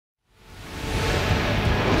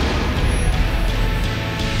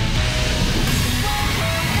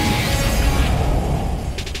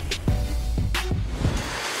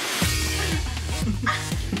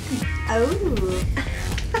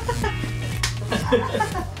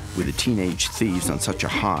With the teenage thieves on such a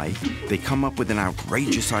high, they come up with an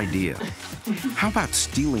outrageous idea. How about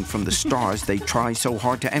stealing from the stars they try so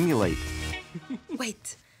hard to emulate?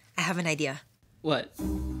 Wait, I have an idea. What?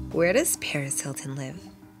 Where does Paris Hilton live?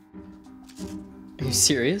 Are you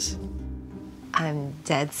serious? I'm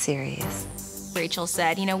dead serious. Rachel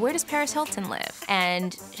said, you know, where does Paris Hilton live?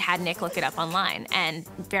 And had Nick look it up online. And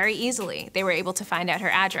very easily, they were able to find out her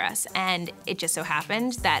address. And it just so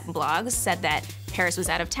happened that blogs said that Paris was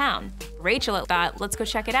out of town. Rachel thought, let's go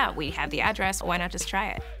check it out. We have the address, why not just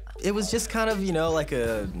try it? It was just kind of, you know, like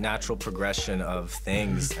a natural progression of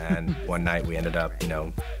things. And one night we ended up, you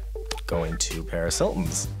know, going to Paris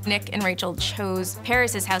Hilton's. Nick and Rachel chose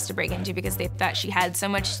Paris's house to break into because they thought she had so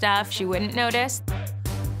much stuff she wouldn't notice.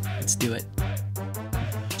 Let's do it.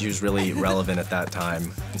 She was really relevant at that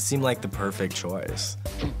time. It seemed like the perfect choice.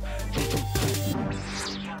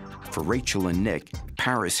 For Rachel and Nick,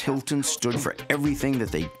 Paris Hilton stood for everything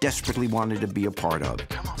that they desperately wanted to be a part of.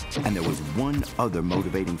 And there was one other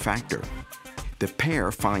motivating factor. The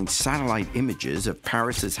pair find satellite images of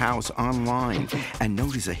Paris's house online and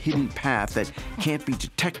notice a hidden path that can't be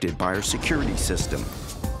detected by our security system.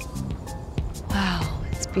 Wow,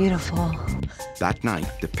 it's beautiful. That night,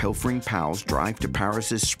 the pilfering pals drive to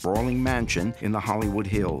Paris's sprawling mansion in the Hollywood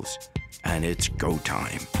Hills. And it's go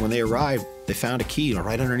time. When they arrived, they found a key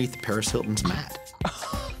right underneath Paris Hilton's mat.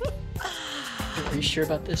 Are you sure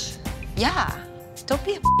about this? Yeah, don't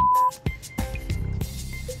be a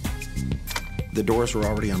The doors were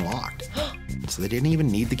already unlocked, so they didn't even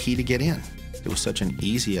need the key to get in. It was such an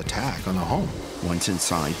easy attack on the home. Once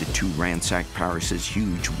inside, the two ransack Paris's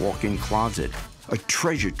huge walk-in closet, a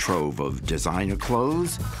treasure trove of designer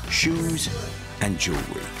clothes, shoes, and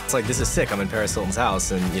jewelry. It's like, this is sick. I'm in Paris Hilton's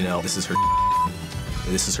house, and, you know, this is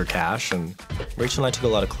her cash. And Rachel and I took a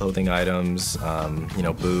lot of clothing items, you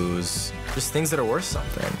know, booze, just things that are worth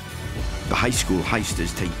something. The high school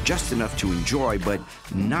heisters take just enough to enjoy, but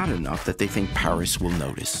not enough that they think Paris will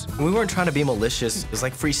notice. We weren't trying to be malicious. It was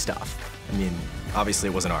like free stuff. I mean, obviously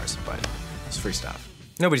it wasn't ours, but it's free stuff.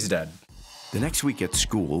 Nobody's dead. The next week at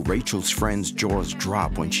school, Rachel's friends' jaws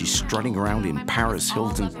drop when she's strutting around in Paris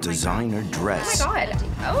Hilton's designer dress. Oh my God.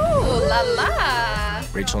 Oh, la la.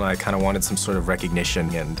 Rachel and I kind of wanted some sort of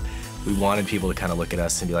recognition, and we wanted people to kind of look at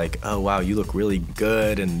us and be like, oh, wow, you look really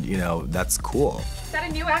good, and, you know, that's cool. Is that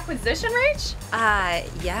a new acquisition, Rach?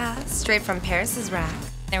 Yeah, straight from Paris's rack.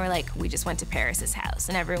 They were like, we just went to Paris's house,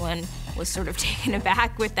 and everyone was sort of taken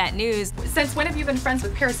aback with that news. Since when have you been friends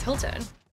with Paris Hilton?